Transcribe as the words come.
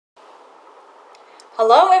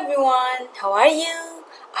Hello everyone, how are you?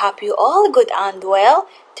 I hope you all good and well.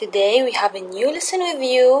 Today we have a new lesson with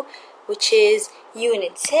you, which is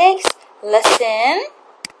Unit 6, Lesson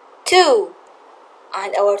 2.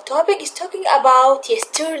 And our topic is talking about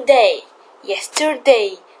yesterday.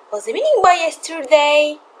 Yesterday. What's the meaning by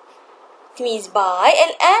yesterday? It means by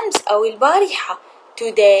الأمس أو البارحة.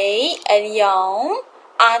 Today, اليوم,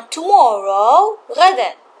 and tomorrow,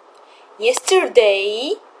 غدا.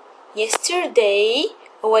 Yesterday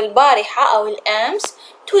هو البارحة أو الأمس.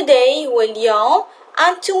 Today هو اليوم,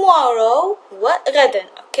 and tomorrow هو غدا.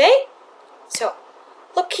 Okay? So,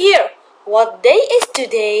 look here. What day is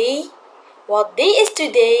today? What day is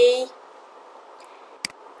today?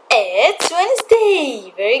 It's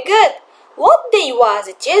Wednesday. Very good. What day was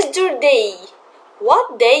it yesterday?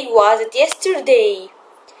 What day was it yesterday?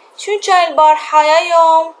 شو كان البارحة يا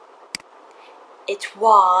يوم؟ It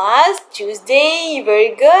was Tuesday.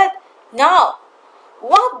 Very good. Now,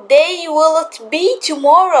 what day will it be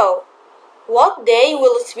tomorrow? What day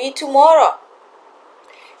will it be tomorrow?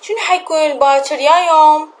 شنو حيكون الباكر يا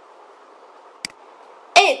يوم؟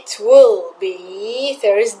 It will be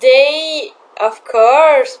Thursday. Of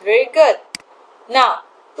course. Very good. Now,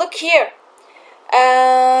 look here.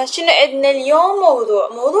 شنو عندنا اليوم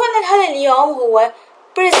موضوعنا لهذا اليوم هو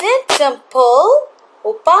present simple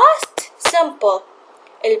و past simple.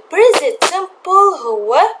 ال present simple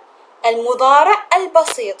هو المضارع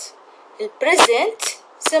البسيط. ال present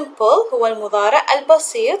simple هو المضارع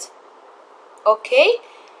البسيط. اوكي.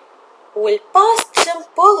 وال past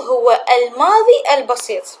simple هو الماضي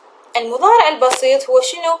البسيط. المضارع البسيط هو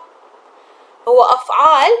شنو؟ هو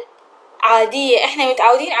أفعال عادية احنا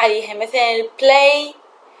متعودين عليها، مثلا play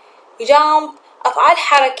jump، أفعال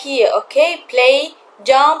حركية. اوكي. play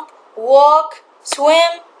jump walk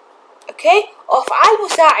swim. اوكي. وأفعال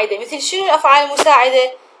مساعدة مثل شنو الأفعال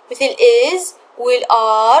المساعدة؟ مثل is will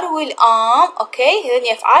are will am. اوكي.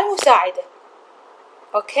 هذني أفعال مساعدة.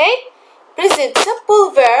 اوكي. present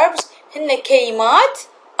simple verbs هن كلمات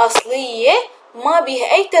أصلية ما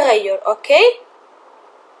بيها أي تغير. اوكي.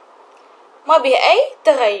 ما بيها أي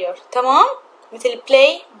تغير. تمام. مثل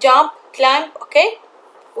play jump climb. اوكي.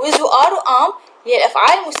 with و are و am هي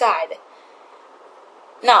الأفعال المساعدة.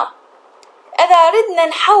 Now إذا ردنا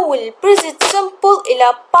نحول present simple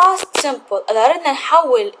إلى past simple، إذا ردنا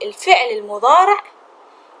نحول الفعل المضارع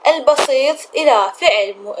البسيط إلى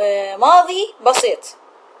فعل ماضي بسيط،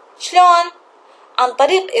 شلون؟ عن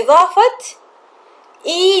طريق إضافة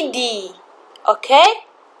ed. أوكي.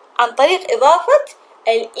 عن طريق إضافة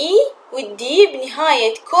الإي والدي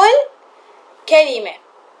بنهاية كل كلمة.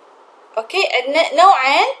 أوكي. عندنا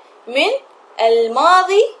نوعين من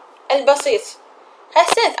الماضي البسيط،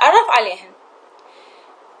 هسه نتعرف عليهم.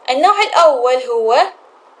 النوع الأول هو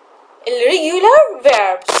regular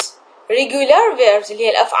verbs. regular verbs اللي هي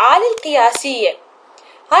الأفعال القياسية.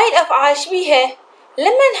 هاي الأفعال شبيها؟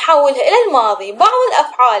 لما نحولها إلى الماضي، بعض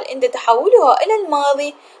الأفعال عند تحولها إلى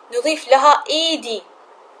الماضي نضيف لها ed.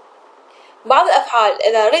 بعض الأفعال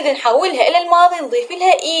إذا نريد نحولها إلى الماضي نضيف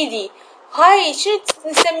لها ed. هاي شنو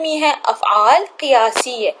نسميها؟ أفعال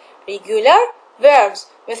قياسية regular verbs.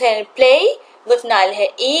 مثلا play ضفنا لها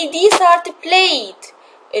ed صارت played.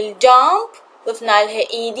 الجامب ضفنا لها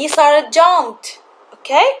ed صارت jumped.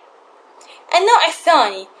 اوكي. النوع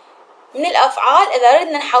الثاني من الأفعال إذا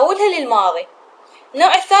ردنا نحولها للماضي،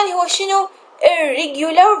 النوع الثاني هو شنو؟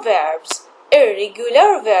 irregular verbs.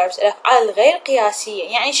 irregular verbs الأفعال الغير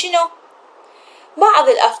قياسية. يعني شنو؟ بعض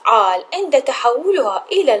الأفعال عند تحولها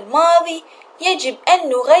إلى الماضي يجب أن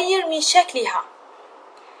نغير من شكلها،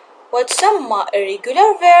 وتسمى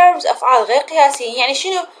irregular verbs أفعال غير قياسية. يعني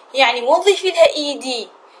شنو؟ يعني مو نضيف لها ed،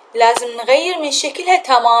 لازم نغير من شكلها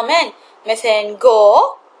تماما. مثلا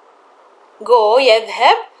go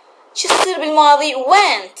يذهب، شو تصير بالماضي؟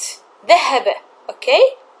 went ذهب.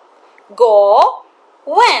 اوكي. go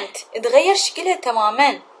went تغير شكلها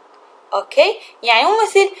تماما. اوكي. يعني مو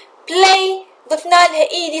مثل play ضفنا لها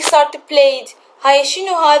ed صارت played. هاي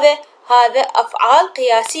شنو هذا؟ هذا أفعال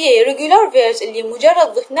قياسية regular verbs اللي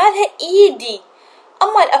مجرد ضفنا لها ed.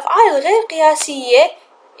 أما الأفعال الغير قياسية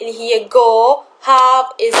اللي هي go have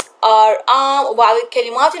is are am وبعض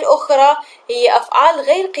الكلمات الأخرى هي أفعال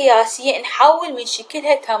غير قياسية نحول من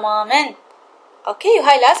شكلها تماما. أوكي.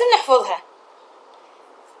 وهاي لازم نحفظها.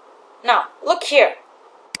 Now look here.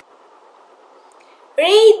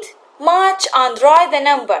 Read, match and write the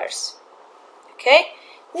numbers. Okay.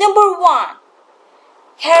 Number 1.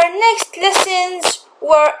 Her next lessons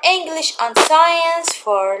were English and science.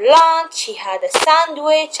 For lunch she had a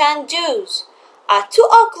sandwich and juice. At 2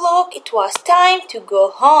 o'clock it was time to go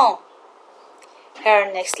home.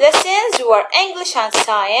 Her next lessons were English and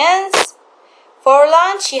science. For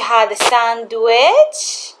lunch she had a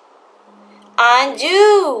sandwich and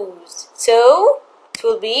juice. So it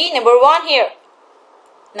will be number 1 here.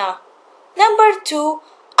 Now, number 2,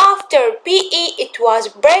 after PE it was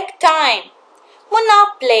break time. Mona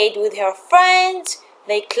played with her friends.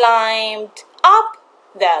 They climbed up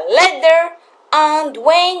the ladder and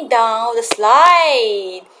went down the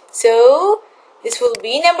slide. So this will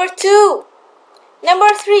be number 2. Number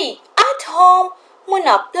 3, at home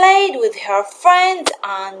Mona played with her friends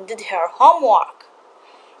and did her homework.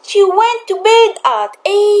 She went to bed at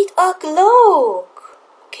 8 o'clock.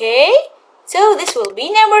 Okay, so this will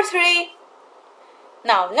be number 3.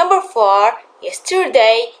 Now, number 4,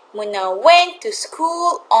 yesterday Mona went to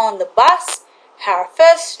school on the bus. Her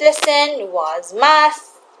first lesson was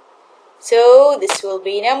math. So this will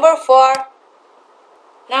be number 4.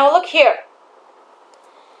 Now look here.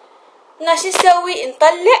 شو نسوي؟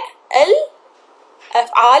 نطلع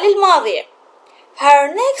الأفعال الماضية.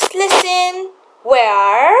 Her next lesson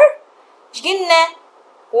where ايش قلنا؟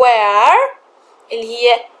 where اللي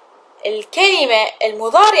هي الكلمة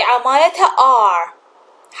المضارعة مالتها are،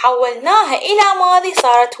 حولناها إلى ماضي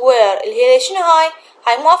صارت where اللي هي شنو هاي؟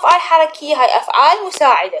 هاي مو أفعال حركية، هاي أفعال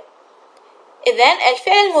مساعدة. إذن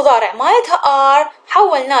الفعل المضارع مالتها are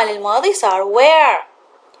حولناه للماضي صار where.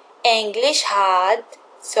 English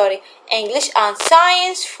and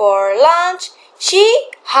science for lunch. She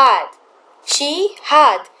had.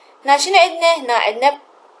 هنا شنو عندنا؟ هنا عندنا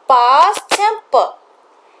past simple.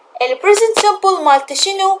 present simple مالته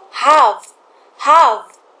شنو؟ have.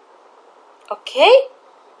 Okay.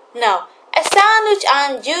 Now a sandwich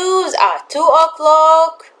and juice at 2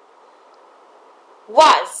 o'clock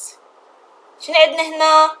was. شنو عندنا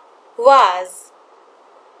هنا؟ was.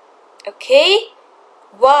 Okay.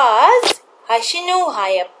 was هاي شنو؟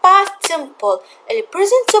 هاي past simple.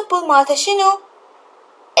 present simple مالته شنو؟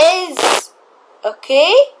 is.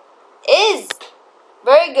 Okay. is.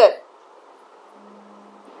 Very good.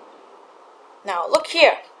 Now look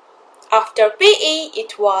here. After PE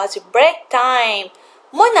it was break time.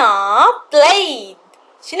 Mona played.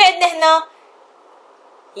 شنو عندنا هنا؟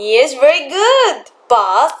 Yes, very good.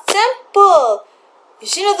 Past simple.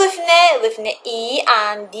 شنو ضفنا E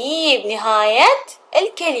and D بنهاية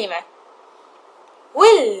الكلمة.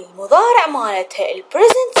 والمضارع مالتها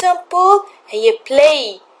present simple هي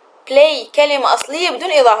play كلمة أصلية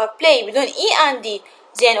بدون إضافة play بدون E and D.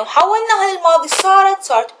 زين وحولناها للماضي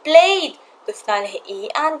صارت played ضفنا لها E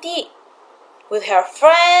and D. With her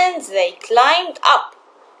friends they climbed up.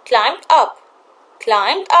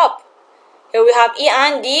 Here we have E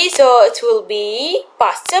and D, so it will be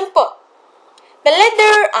past simple. The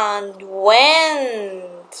ladder and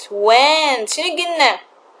went. شنو قلنا؟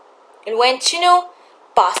 went شنو؟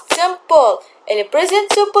 past simple.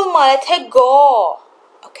 present simple مالتها go.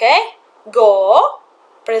 Okay? go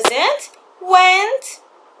present, went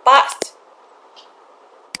past.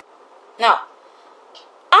 Now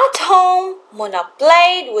at home Mona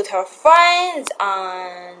played with her friends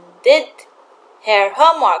and did her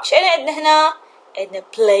homework. شو عندنا هنا؟ عندنا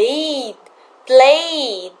played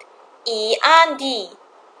E and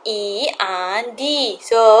D.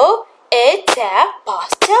 So it's a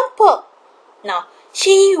past simple. Now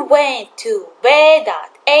she went to bed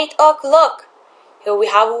at 8 o'clock. Here we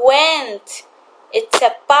have went. It's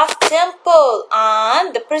a past simple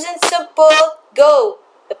and the present simple go.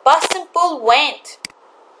 The past simple went.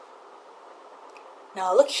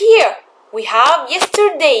 Now look here. We have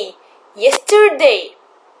yesterday.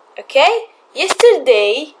 Okay?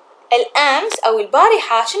 Yesterday الأمس أو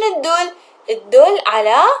البارحة شنو تدل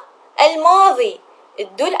على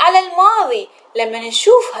الماضي. لما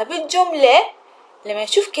نشوفها بالجملة، لما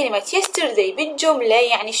نشوف كلمة yesterday بالجملة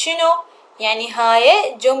يعني شنو؟ يعني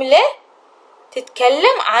هاي جملة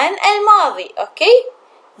تتكلم عن الماضي. أوكي؟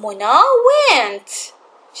 منا went.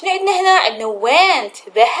 شنو عندنا هنا؟ عندنا went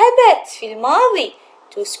ذهبت في الماضي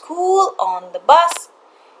to school on the bus.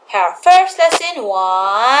 Her first lesson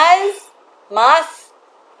was math.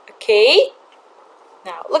 Okay?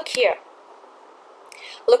 Now look here.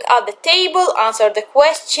 Look at the table, answer the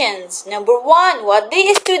questions. Number 1, what day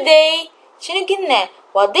is today? شنو قلنا؟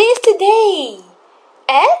 What day is today?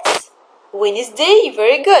 It's Wednesday.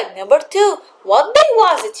 Very good. Number 2, what day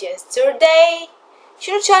was it yesterday?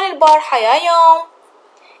 شنو كان البارحة يا يوم؟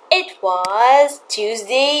 It was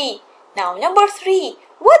Tuesday. Now number 3,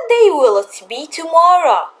 what day will it be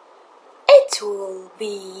tomorrow? It will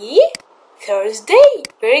be Thursday.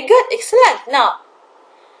 Very good. Excellent. Now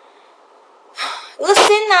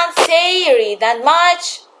listen and say, read and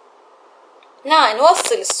match. Now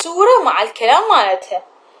نوصل الصورة مع الكلام مالتها.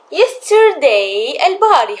 Yesterday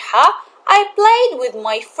البارحة I played with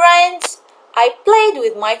my friends. I played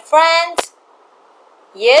with my friends.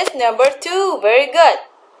 Yes, number 2. Very good.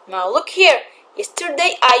 Now look here.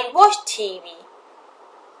 Yesterday I watched TV.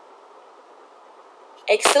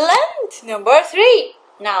 Excellent. Number 3.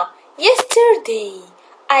 Now, yesterday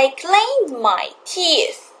I cleaned my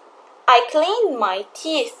teeth. I cleaned my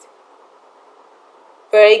teeth.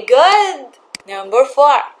 Very good. Number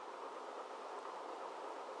 4.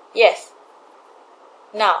 Yes.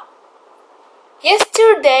 Now,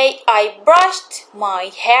 yesterday I brushed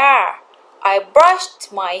my hair. I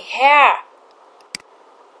brushed my hair.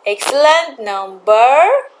 Excellent. Number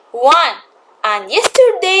 1. And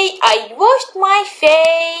yesterday I washed my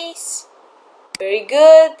face. Very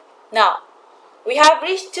good. Now, we have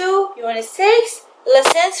reached to Unit 6,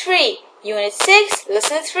 Lesson 3. Unit 6,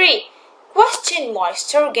 Lesson 3. Question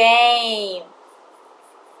Monster Game.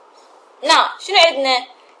 Now, شنو عندنا؟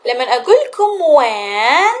 لما أقول لكم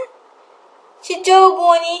وين شو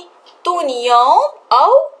تجاوبوني؟ اعطوني يوم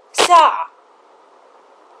أو ساعة.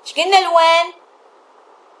 ايش قلنا الوين؟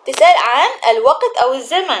 تسأل عن الوقت أو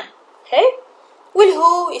الزمن. Okay?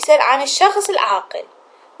 والهو يسأل عن الشخص العاقل.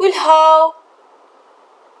 والهاو.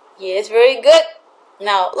 Yes, very good.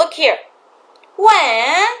 Now look here.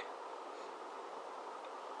 When?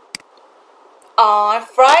 On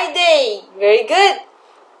Friday. Very good.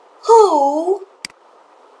 Who?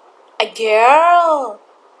 A girl.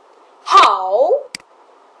 How?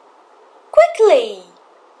 Quickly.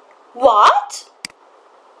 What?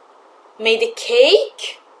 Made a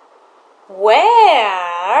cake?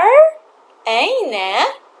 Where? أين?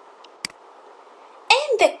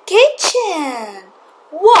 In the kitchen.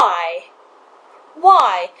 Why?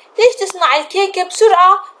 Why? ليش تصنع الكيكة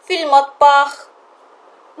بسرعة في المطبخ?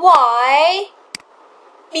 Why?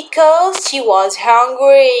 Because she was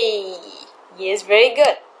hungry. Yes, very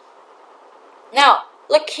good. Now,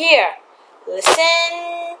 look here.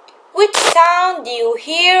 Listen. Which sound do you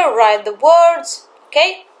hear? Write the words.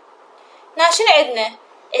 Okay? Now, شنو عندنا؟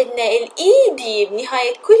 عندنا الإيدي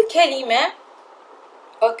بنهاية كل كلمة.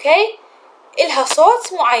 Okay? إلها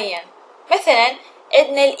صوت معين. مثلا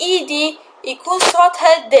عندنا الإيدي يكون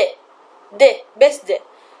صوتها د بس د.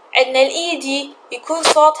 عندنا الإيدي يكون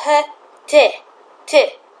صوتها ت.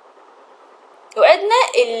 وعندنا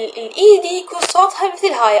الإيدي يكون صوتها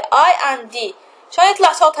مثل هاي I and D. شلون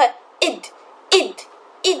يطلع صوتها إد.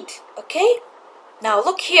 Okay? Now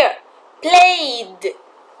look here. Played.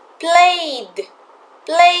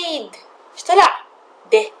 ايش طلع؟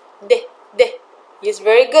 د. Yes,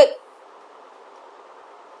 very good.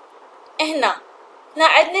 هنا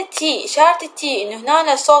عندنا تي. إشارة التي إنه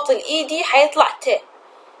هنا صوت الإيدي حيطلع ت.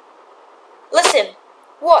 Listen.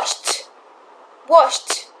 washed.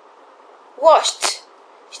 ايش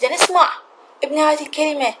بدنا نسمع بنهاية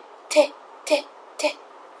الكلمة؟ ت.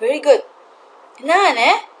 Very good.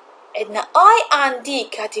 هنا عندنا I and D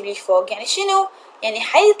كاتب لي فوق. يعني شنو؟ يعني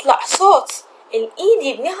حيطلع صوت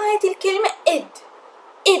الإيدي بنهاية الكلمة إد.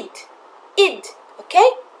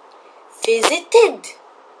 Okay? Visited.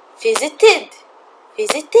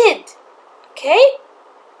 Okay?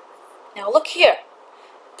 Now look here.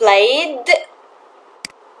 Played.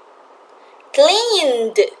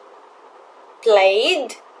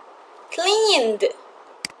 Cleaned.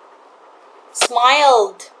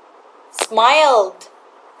 Smiled.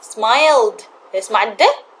 اسمع د.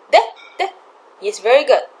 Yes, very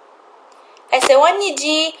good. هسه وين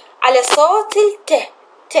نجي على صوت الت.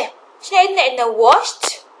 شنو عندنا؟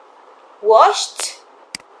 washed.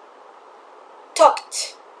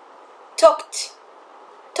 talked.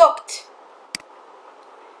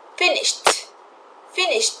 finished.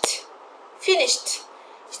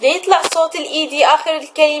 إذا يطلع صوت الإيدي آخر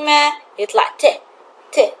الكلمة يطلع ت.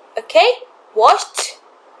 Okay? washed,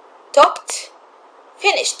 talked,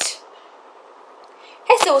 finished.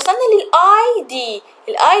 هسه وصلنا للآي دي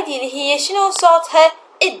اللي هي شنو صوتها؟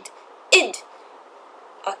 إد.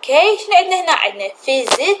 Okay? شنو عندنا هنا؟ عندنا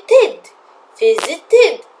visited.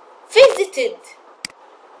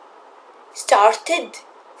 started.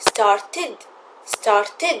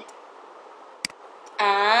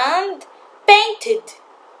 And painted.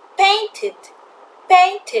 ايش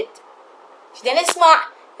بدنا نسمع؟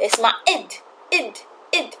 إد.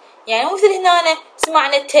 يعني مو مثل هنا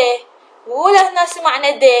سمعنا ت ولا هنا سمعنا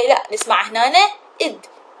د. لا، نسمع هنا إد.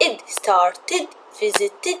 started,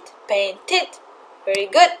 visited, painted. Very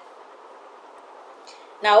good.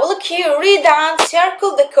 Now look here. Read and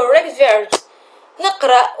circle the correct verbs.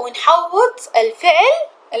 نقرأ ونحوط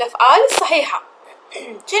الأفعال الصحيحة.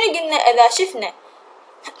 شنو قلنا إذا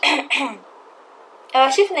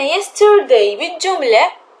شفنا yesterday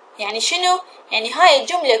بالجملة؟ يعني شنو؟ يعني هاي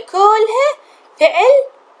الجملة كلها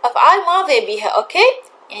أفعال ماضية بيها. أوكي؟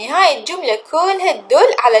 يعني هاي الجملة كلها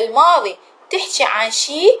تدل على الماضي، تحكي عن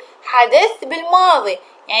شيء حدث بالماضي،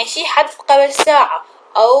 يعني شيء حدث قبل ساعة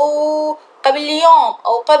أو قبل يوم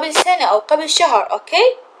أو قبل سنة أو قبل شهر.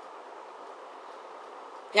 أوكي.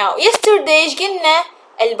 Now yesterday إيش قلنا؟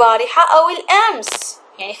 البارحة أو الأمس،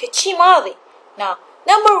 يعني في شيء ماضي. Now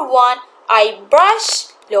number 1 I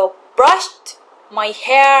لو brushed my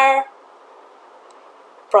hair.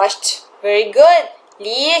 brushed very good.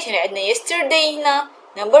 ليش؟ يعني عندنا yesterday هنا.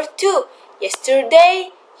 number 2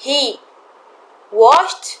 yesterday he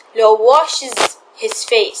washed لو washes his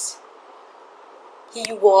face. he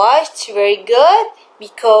washed very good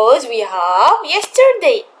because we have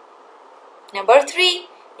yesterday. number 3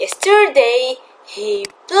 yesterday he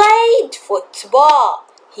played football.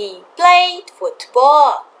 he played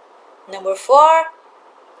football. number 4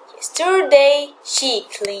 yesterday she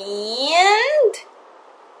cleaned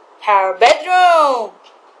her bedroom.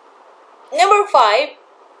 number 5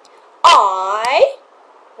 I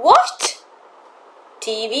watched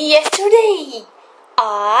TV yesterday.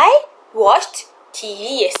 I watched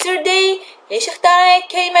TV yesterday. ليش اخترنا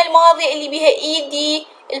الكلمة الماضية اللي بها ED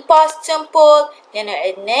past simple؟ لأن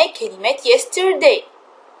عندنا كلمة yesterday.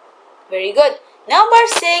 very good. number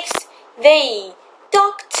 6 they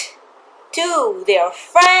talked to their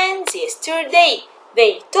friends yesterday.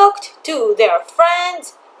 they talked to their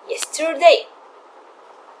friends yesterday.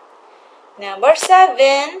 number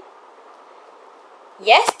 7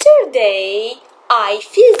 yesterday I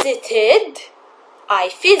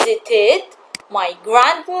visited my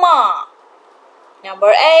grandma.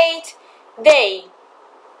 number 8 they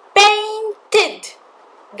painted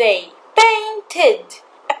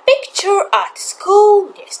a picture at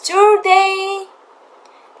school yesterday.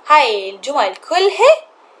 هاي الجمل كلها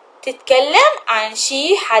تتكلم عن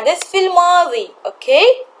شيء حدث في الماضي. okay.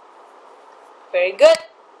 very good.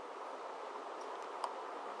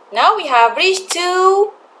 now we have reached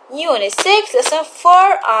to Unit 6 lesson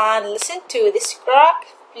 4 and listen to this track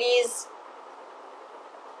please.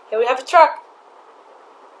 here we have a track.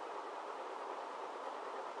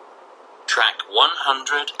 Track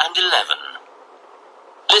 111.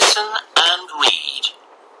 Listen and read.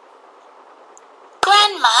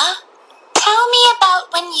 Grandma, tell me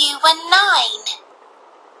about when you were 9.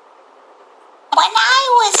 When I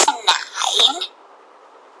was 9,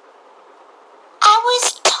 I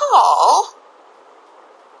was tall.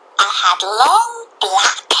 I had long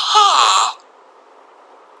black hair.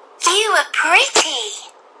 You were pretty.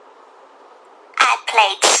 I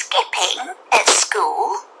played skipping at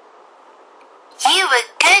school. You were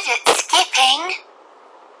good at skipping.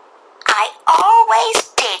 I always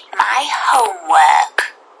did my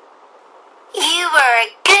homework. You were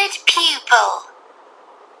a good pupil.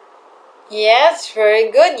 yes,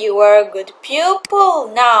 very good. You were a good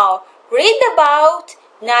pupil. now read about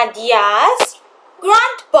Nadia's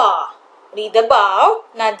grandpa. read about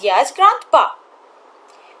Nadia's grandpa.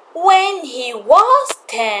 when he was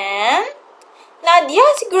 10,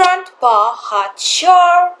 Nadia's grandpa had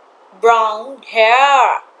short brown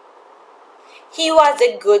hair. he was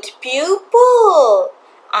a good pupil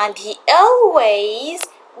and he always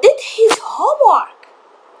did his homework.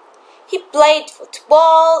 he played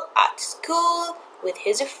football at school with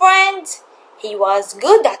his friends. he was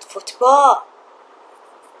good at football.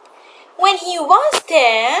 when he was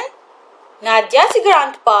 10, Nadia's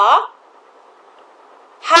grandpa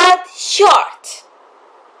had short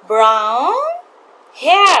brown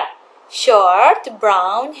hair.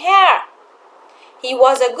 he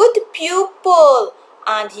was a good pupil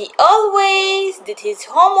and he always did his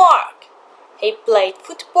homework. he played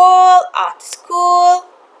football at school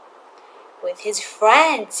with his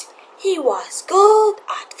friends. he was good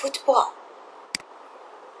at football.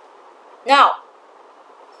 now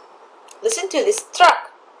listen to this track.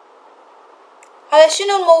 هذا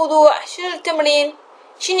شنو الموضوع؟ شنو التمرين؟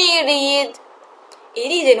 شنو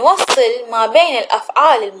يريد نوصل ما بين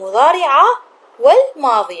الأفعال المضارعة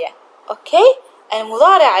والماضية. أوكي.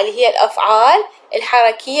 المضارعة اللي هي الأفعال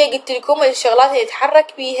الحركية، قلت لكم الشغلات اللي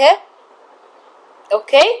يتحرك بيها.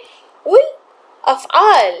 أوكي.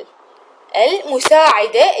 والأفعال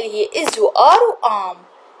المساعدة اللي هي is و are و am.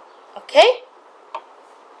 أوكي.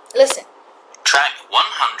 listen. Track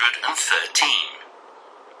 113.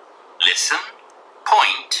 Listen,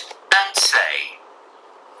 point and say.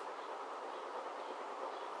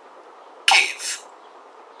 Give.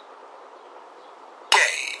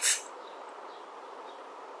 Gave.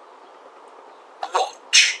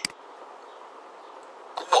 Watch.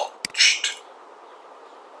 Watched.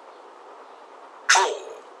 Draw.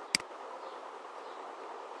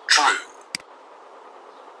 Drew.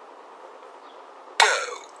 Go.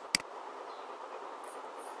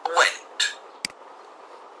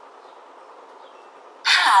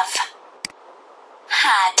 have,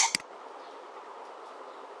 had.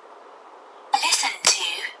 Listen to,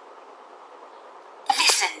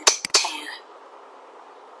 listened to.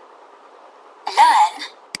 Learn,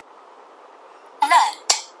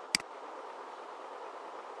 learnt.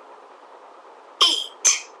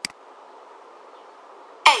 Eat,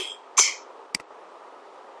 ate.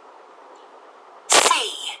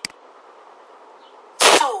 See,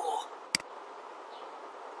 saw.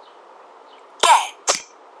 Get,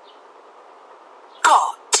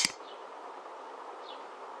 got.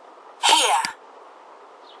 Hear,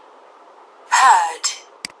 heard.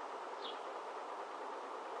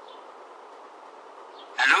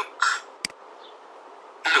 Look,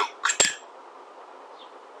 looked.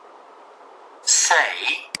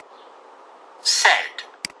 Say, said.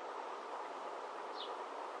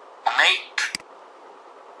 Make,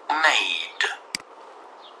 made.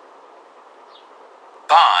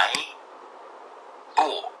 Buy,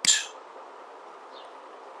 bought.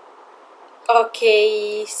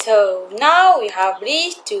 Okay, so now we have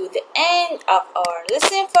reached to the end of our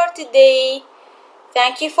lesson for today.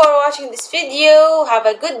 Thank you for watching this video. Have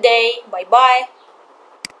a good day. Bye bye.